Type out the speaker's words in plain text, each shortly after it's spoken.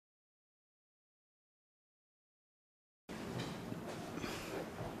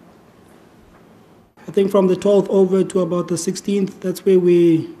I think from the 12th over to about the 16th, that's where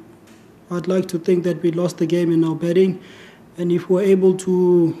I'd like to think that we lost the game in our batting. And if we're able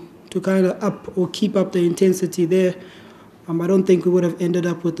to kind of up or keep up the intensity there, I don't think we would have ended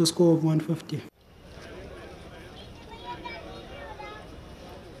up with the score of 150.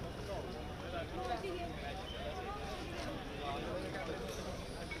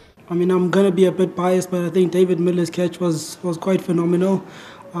 I mean, I'm going to be a bit biased, but I think David Miller's catch was quite phenomenal.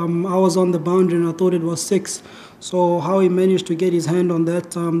 I was on the boundary and I thought it was six. So how he managed to get his hand on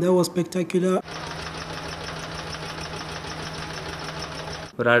that, that was spectacular.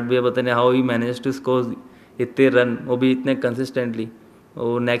 Virat भी पता नहीं how he manage to score इतने run, वो भी इतने consistently.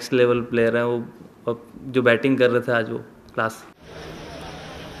 वो next level player है वो, जो बैटिंग कर रहे थे आज वो क्लास.